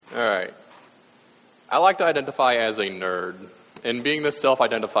I like to identify as a nerd. And being this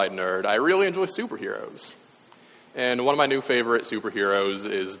self-identified nerd, I really enjoy superheroes. And one of my new favorite superheroes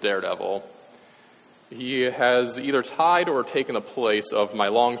is Daredevil. He has either tied or taken the place of my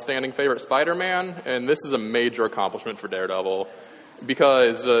long-standing favorite Spider-Man, and this is a major accomplishment for Daredevil.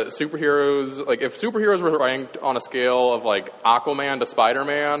 Because superheroes, like if superheroes were ranked on a scale of like Aquaman to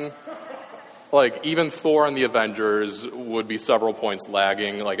Spider-Man, like even Thor and the Avengers would be several points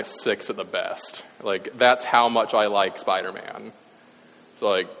lagging, like a 6 at the best. Like that's how much I like Spider-Man. So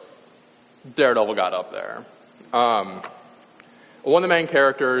like Daredevil got up there. One of the main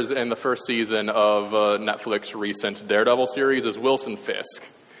characters in the first season of Netflix's recent Daredevil series is Wilson Fisk.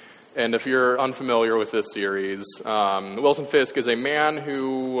 And if you're unfamiliar with this series, Wilson Fisk is a man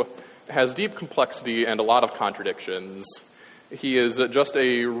who has deep complexity and a lot of contradictions. He is just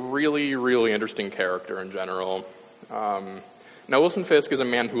a really, really interesting character in general. Now, Wilson Fisk is a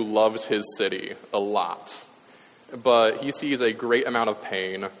man who loves his city a lot, but he sees a great amount of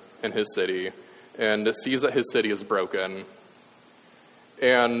pain in his city and sees that his city is broken.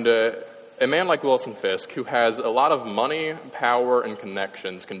 And a man like Wilson Fisk, who has a lot of money, power, and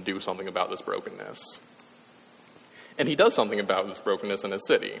connections, can do something about this brokenness. And he does something about this brokenness in his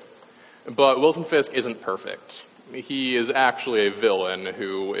city. But Wilson Fisk isn't perfect. He is actually a villain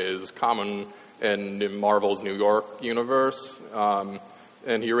who is common in Marvel's New York universe,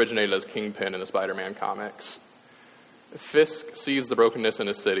 and he originated as Kingpin in the Spider-Man comics. Fisk sees the brokenness in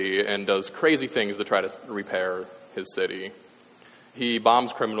his city and does crazy things to try to repair his city. He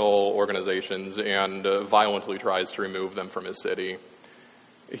bombs criminal organizations and violently tries to remove them from his city.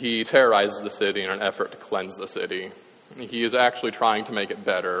 He terrorizes the city in an effort to cleanse the city. He is actually trying to make it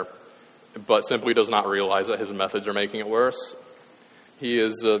better, but simply does not realize that his methods are making it worse. He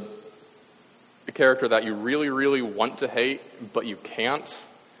is a character that you really, really want to hate, but you can't,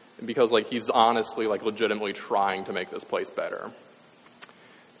 because he's honestly, legitimately trying to make this place better.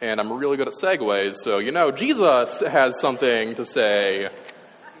 And I'm really good at segues, so Jesus has something to say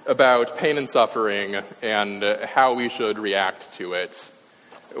about pain and suffering and how we should react to it,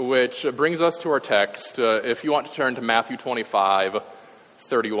 which brings us to our text. If you want to turn to Matthew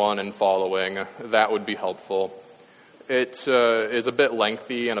 25:31 and following, that would be helpful. It is a bit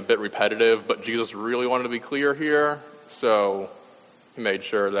lengthy and a bit repetitive, but Jesus really wanted to be clear here, so he made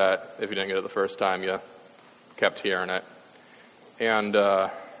sure that if you didn't get it the first time, you kept hearing it. And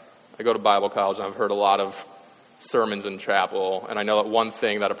I go to Bible college, and I've heard a lot of sermons in chapel, and I know that one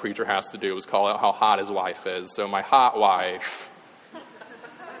thing that a preacher has to do is call out how hot his wife is. So my hot wife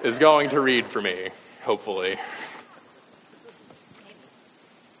is going to read for me, hopefully.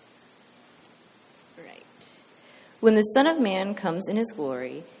 Right. When the Son of Man comes in his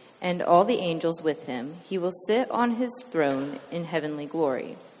glory, and all the angels with him, he will sit on his throne in heavenly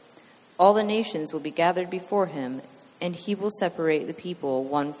glory. All the nations will be gathered before him, and he will separate the people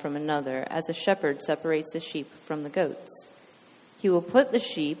one from another, as a shepherd separates the sheep from the goats. He will put the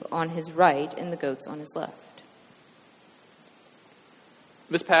sheep on his right and the goats on his left.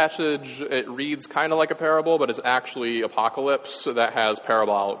 This passage, it reads kind of like a parable, but it's actually apocalypse that has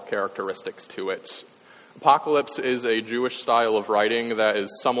parabolic characteristics to it. Apocalypse is a Jewish style of writing that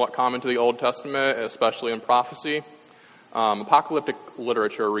is somewhat common to the Old Testament, especially in prophecy. Apocalyptic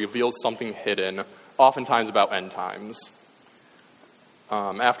literature reveals something hidden, oftentimes about end times.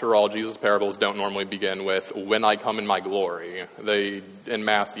 After all, Jesus' parables don't normally begin with, when I come in my glory. In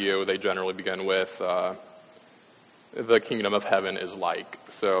Matthew, they generally begin with, the kingdom of heaven is like.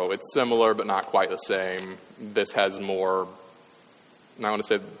 So it's similar, but not quite the same. This has more, I want to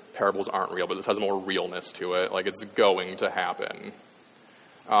say parables aren't real, but this has more realness to it, like it's going to happen.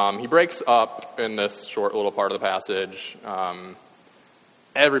 He breaks up, in this short little part of the passage,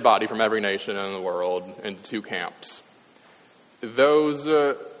 everybody from every nation in the world into two camps. Those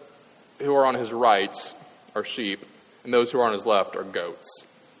who are on his right are sheep, and those who are on his left are goats.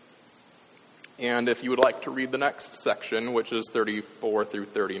 And if you would like to read the next section, which is 34 through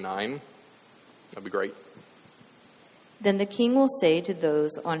 39, that'd be great. Then the king will say to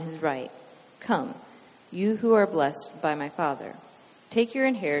those on his right, "Come, you who are blessed by my Father. Take your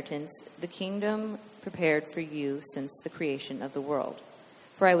inheritance, the kingdom prepared for you since the creation of the world.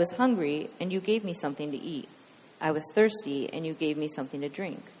 For I was hungry, and you gave me something to eat. I was thirsty, and you gave me something to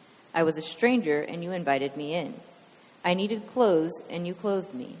drink. I was a stranger, and you invited me in. I needed clothes, and you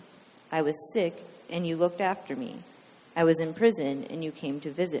clothed me. I was sick, and you looked after me. I was in prison, and you came to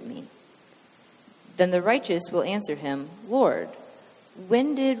visit me." Then the righteous will answer him, "Lord,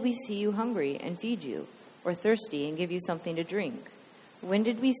 when did we see you hungry and feed you, or thirsty and give you something to drink? When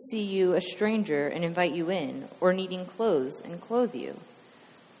did we see you a stranger and invite you in, or needing clothes and clothe you?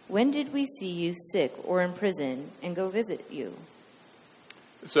 When did we see you sick or in prison and go visit you?"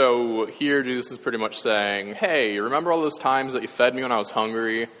 So here Jesus is pretty much saying, hey, remember all those times that you fed me when I was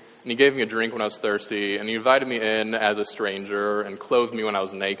hungry, and you gave me a drink when I was thirsty, and you invited me in as a stranger and clothed me when I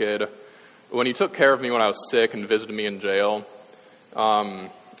was naked? When you took care of me when I was sick and visited me in jail? I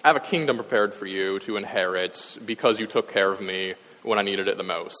have a kingdom prepared for you to inherit because you took care of me when I needed it the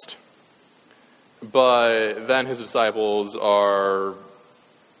most. But then his disciples are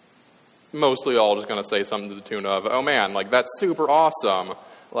mostly all just going to say something to the tune of, oh man, like that's super awesome.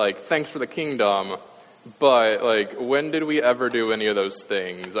 Like, thanks for the kingdom. But, like, when did we ever do any of those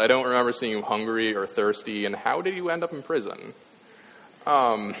things? I don't remember seeing you hungry or thirsty, and how did you end up in prison?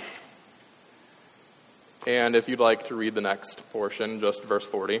 And if you'd like to read the next portion, just verse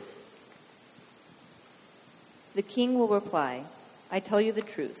 40. The king will reply, "I tell you the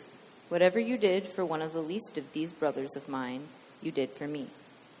truth. Whatever you did for one of the least of these brothers of mine, you did for me."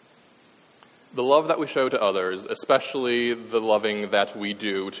 The love that we show to others, especially the loving that we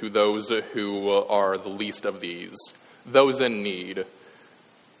do to those who are the least of these, those in need,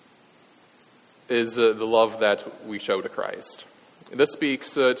 is the love that we show to Christ. This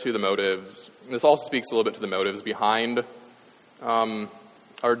speaks to the motives. This also speaks a little bit to the motives behind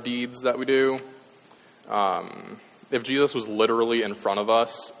our deeds that we do. If Jesus was literally in front of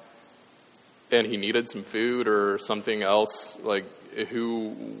us and he needed some food or something else,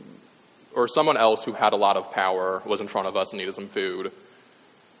 or someone else who had a lot of power was in front of us and needed some food,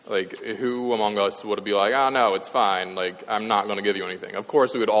 who among us would be like, oh, no, it's fine, I'm not going to give you anything? Of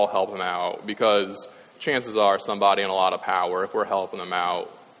course, we would all help him out, because chances are somebody in a lot of power, if we're helping them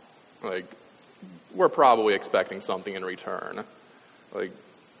out, we're probably expecting something in return.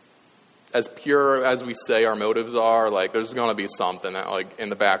 As pure as we say our motives are, there's going to be something that, in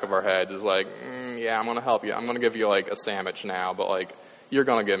the back of our heads is yeah, I'm going to help you. I'm going to give you, a sandwich now, but, you're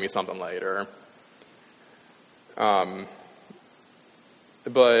going to give me something later. But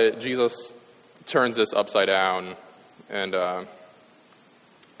Jesus turns this upside down and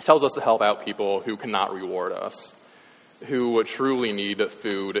tells us to help out people who cannot reward us, who truly need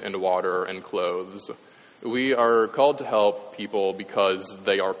food and water and clothes. We are called to help people because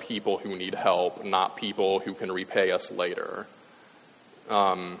they are people who need help, not people who can repay us later.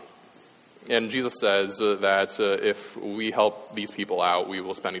 And Jesus says that if we help these people out, we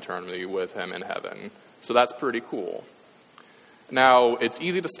will spend eternity with him in heaven. So that's pretty cool. Now, it's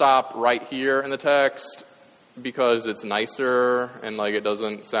easy to stop right here in the text because it's nicer and it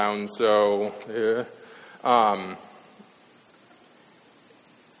doesn't sound so...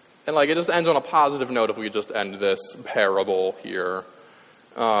 And it just ends on a positive note if we just end this parable here.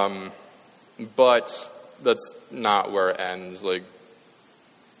 But that's not where it ends.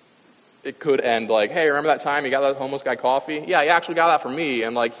 It could end hey, remember that time you got that homeless guy coffee? Yeah, you actually got that from me,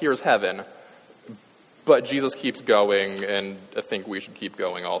 and here's heaven. But Jesus keeps going, and I think we should keep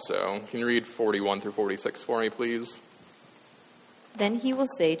going also. Can you read 41 through 46 for me, please? Then he will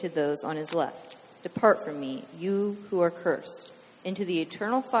say to those on his left, "Depart from me, you who are cursed, into the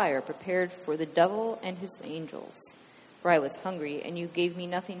eternal fire prepared for the devil and his angels. For I was hungry, and you gave me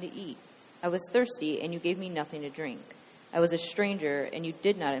nothing to eat. I was thirsty, and you gave me nothing to drink. I was a stranger, and you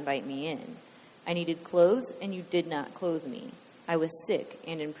did not invite me in. I needed clothes, and you did not clothe me. I was sick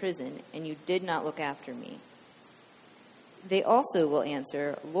and in prison, and you did not look after me." They also will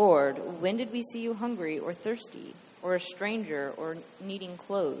answer, "Lord, when did we see you hungry or thirsty, or a stranger, or needing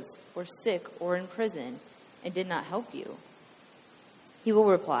clothes, or sick, or in prison, and did not help you?" He will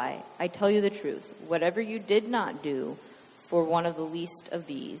reply, "I tell you the truth, whatever you did not do for one of the least of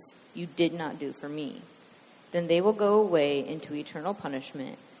these, you did not do for me." Then they will go away into eternal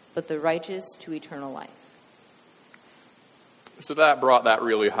punishment, but the righteous to eternal life. So that brought that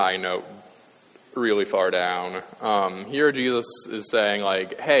really high note really far down. Here Jesus is saying,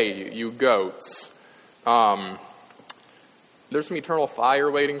 hey, you goats, there's some eternal fire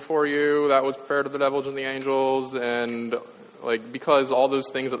waiting for you that was prepared to the devils and the angels, and because all those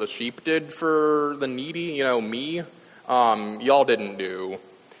things that the sheep did for the needy, me, y'all didn't do.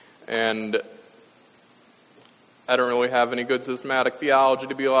 And I don't really have any good systematic theology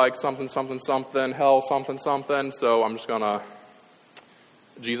to be something, something, something, hell, something, something, so I'm just gonna...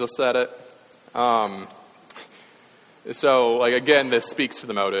 Jesus said it. So, again, this speaks to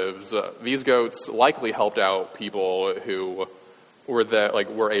the motives. These goats likely helped out people who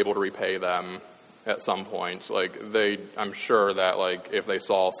were able to repay them at some point. I'm sure that, if they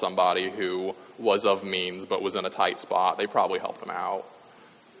saw somebody who was of means but was in a tight spot, they probably helped them out.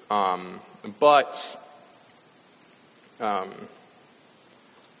 But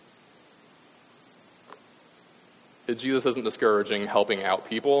Jesus isn't discouraging helping out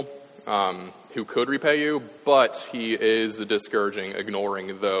people who could repay you, but he is discouraging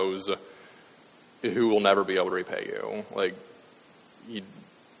ignoring those who will never be able to repay you. Like, you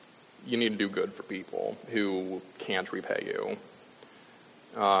need to do good for people who can't repay you.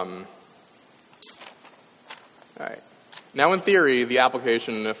 All right. Now, in theory, the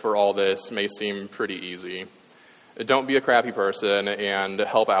application for all this may seem pretty easy. Don't be a crappy person and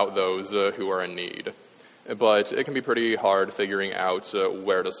help out those who are in need. But it can be pretty hard figuring out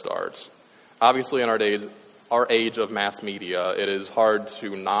where to start. Obviously, in our age of mass media, it is hard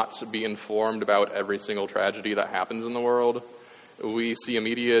to not be informed about every single tragedy that happens in the world. We see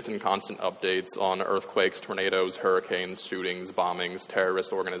immediate and constant updates on earthquakes, tornadoes, hurricanes, shootings, bombings,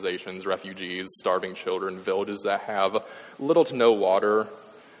 terrorist organizations, refugees, starving children, villages that have little to no water,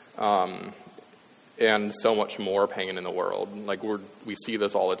 and so much more pain in the world. Like, we see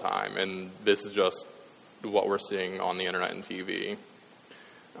this all the time, and this is just what we're seeing on the internet and TV.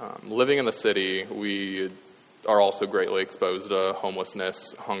 Living in the city, we are also greatly exposed to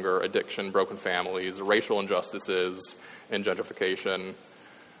homelessness, hunger, addiction, broken families, racial injustices, and gentrification,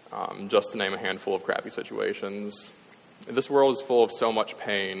 just to name a handful of crappy situations. This world is full of so much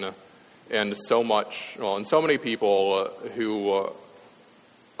pain and so many people who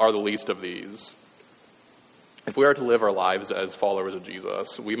are the least of these. If we are to live our lives as followers of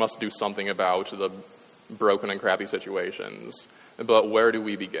Jesus, we must do something about the broken and crappy situations. But where do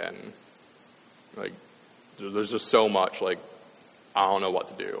we begin? Like, there's just so much, I don't know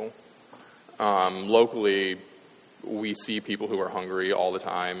what to do. Locally, we see people who are hungry all the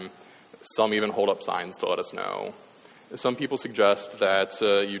time. Some even hold up signs to let us know. Some people suggest that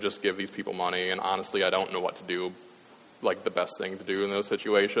you just give these people money, and honestly, I don't know what to do, the best thing to do in those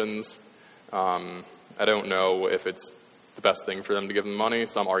situations. I don't know if it's the best thing for them to give them money.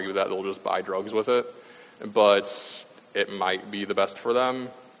 Some argue that they'll just buy drugs with it, but it might be the best for them,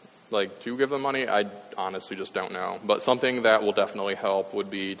 to give them money. I honestly just don't know. But something that will definitely help would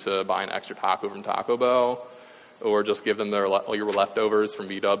be to buy an extra taco from Taco Bell, or just give them your leftovers from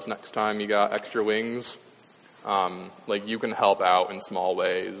B-Dubs next time you got extra wings. You can help out in small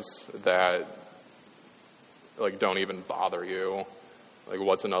ways that, don't even bother you.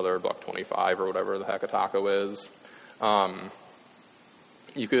 What's another $1.25 or whatever the heck a taco is?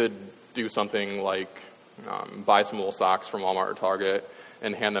 You could do something buy some wool socks from Walmart or Target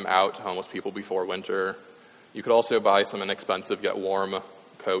and hand them out to homeless people before winter. You could also buy some inexpensive yet warm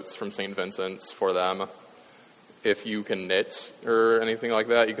coats from St. Vincent's for them. If you can knit or anything like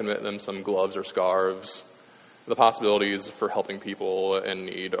that, you can knit them some gloves or scarves. The possibilities for helping people in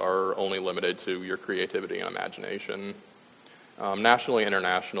need are only limited to your creativity and imagination. Nationally,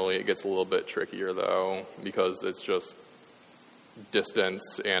 internationally, it gets a little bit trickier, though, because it's just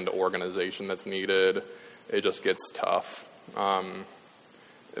distance and organization that's needed. It just gets tough. But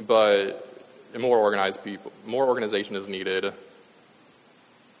more organization is needed,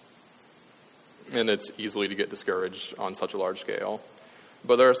 and it's easily to get discouraged on such a large scale.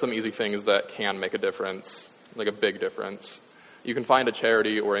 But there are some easy things that can make a difference, a big difference. You can find a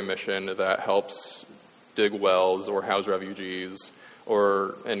charity or a mission that helps dig wells or house refugees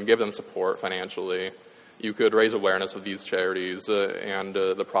and give them support financially. You could raise awareness of these charities and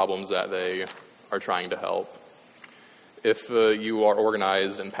the problems that they are trying to help. If you are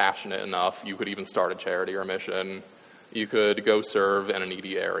organized and passionate enough, you could even start a charity or mission. You could go serve in a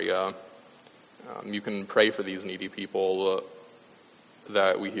needy area. You can pray for these needy people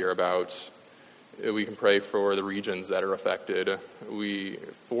that we hear about. We can pray for the regions that are affected.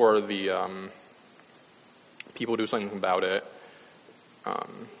 For the people do something about it.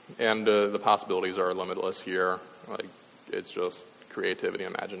 And the possibilities are limitless here. It's just creativity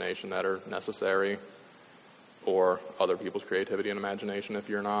and imagination that are necessary, or other people's creativity and imagination if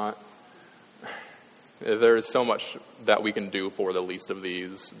you're not. There is so much that we can do for the least of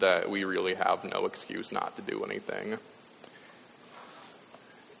these that we really have no excuse not to do anything.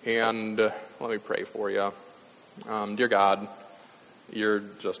 And let me pray for you. Dear God, you're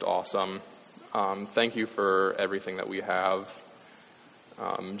just awesome. Thank you for everything that we have.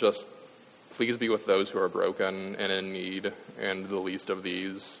 Just please be with those who are broken and in need, and the least of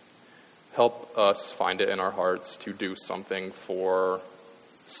these. Help us find it in our hearts to do something for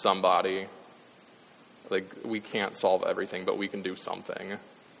somebody. We can't solve everything, but we can do something.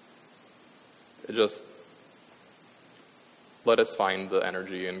 Just let us find the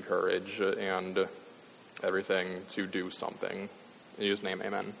energy and courage and everything to do something. In Jesus' name,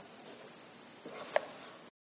 amen.